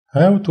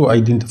How to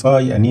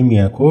identify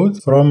anemia cause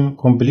from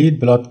complete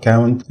blood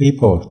count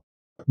report.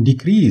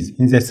 Decrease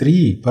in the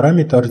three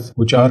parameters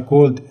which are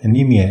called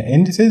anemia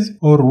indices,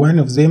 or one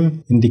of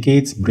them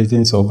indicates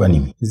presence of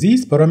anemia.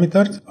 These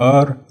parameters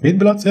are red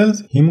blood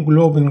cells,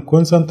 hemoglobin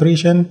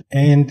concentration,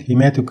 and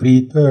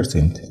hematocrit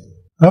percent.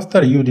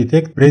 After you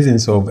detect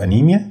presence of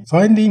anemia,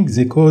 finding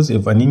the cause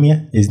of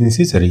anemia is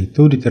necessary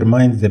to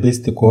determine the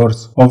best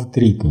course of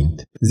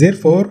treatment.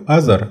 Therefore,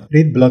 other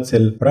red blood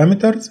cell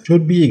parameters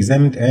should be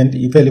examined and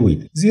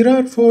evaluated. There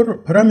are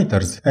 4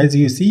 parameters as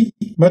you see,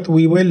 but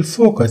we will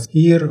focus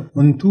here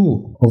on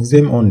 2 of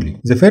them only.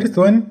 The first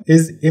one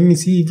is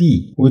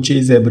MCV, which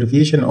is the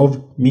abbreviation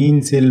of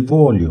mean cell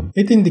volume.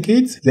 It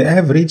indicates the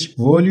average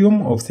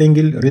volume of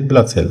single red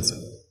blood cells.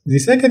 The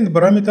second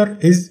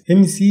parameter is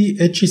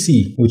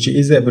MCHC, which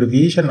is the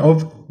abbreviation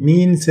of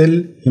mean cell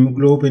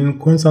hemoglobin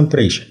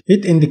concentration.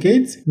 It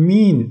indicates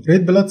mean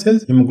red blood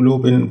cells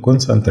hemoglobin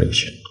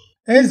concentration.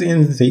 As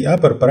in the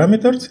upper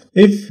parameters,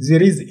 if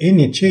there is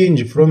any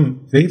change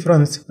from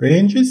reference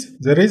ranges,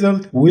 the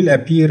result will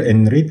appear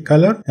in red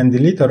color, and the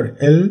letter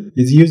L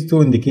is used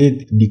to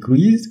indicate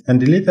decrease, and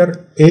the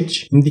letter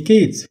H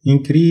indicates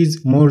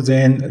increase more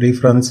than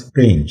reference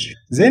range.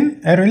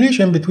 Then a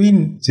relation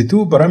between the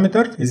 2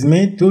 parameters is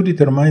made to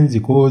determine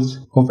the cause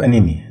of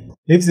anemia.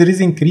 If there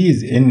is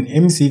increase in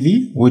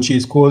MCV, which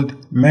is called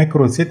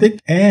macrocytic,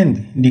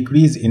 and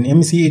decrease in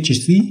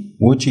MCHC,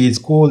 which is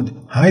called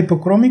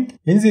hypochromic,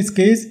 in this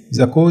case,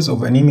 the cause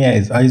of anemia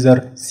is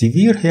either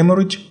severe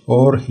hemorrhage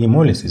or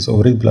hemolysis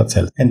of red blood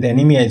cells, and the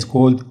anemia is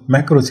called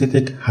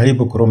macrocytic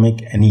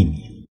hypochromic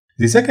anemia.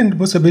 The second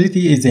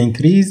possibility is the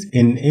increase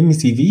in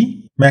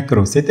MCV,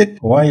 macrocytic,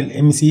 while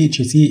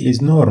MCHC is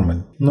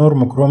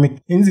normochromic.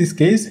 In this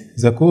case,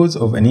 the cause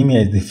of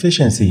anemia is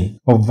deficiency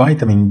of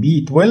vitamin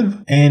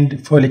B12 and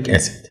folic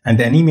acid, and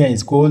the anemia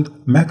is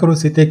called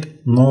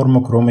macrocytic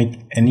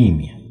normochromic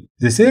anemia.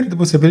 The third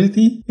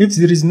possibility, if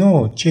there is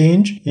no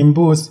change in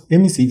both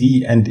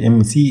MCV and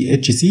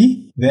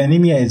MCHC, the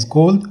anemia is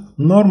called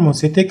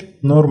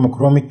normocytic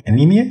normochromic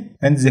anemia,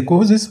 and the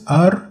causes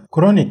are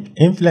chronic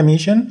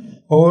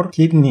inflammation or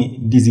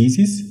kidney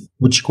diseases,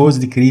 which cause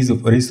decrease of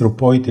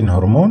erythropoietin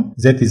hormone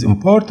that is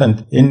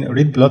important in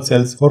red blood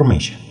cells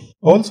formation.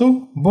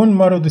 Also, bone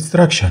marrow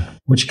destruction,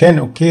 which can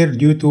occur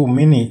due to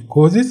many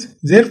causes,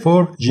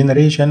 therefore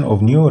generation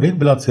of new red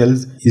blood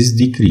cells is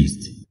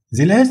decreased.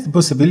 The last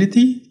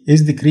possibility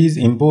is decrease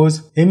in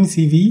both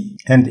MCV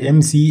and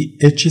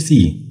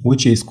MCHC,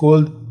 which is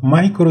called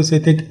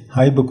microcytic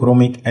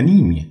hypochromic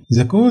anemia.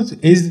 The cause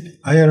is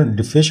iron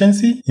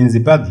deficiency in the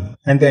body,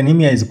 and the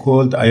anemia is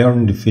called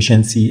iron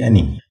deficiency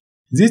anemia.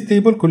 This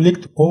table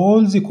collects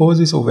all the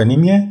causes of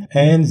anemia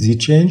and the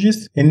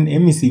changes in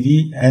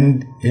MCV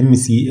and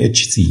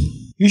MCHC.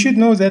 You should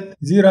know that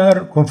there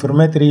are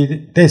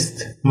confirmatory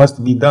tests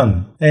must be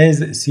done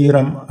as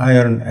serum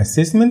iron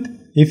assessment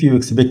if you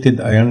expected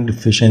iron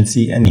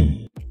deficiency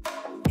anemia.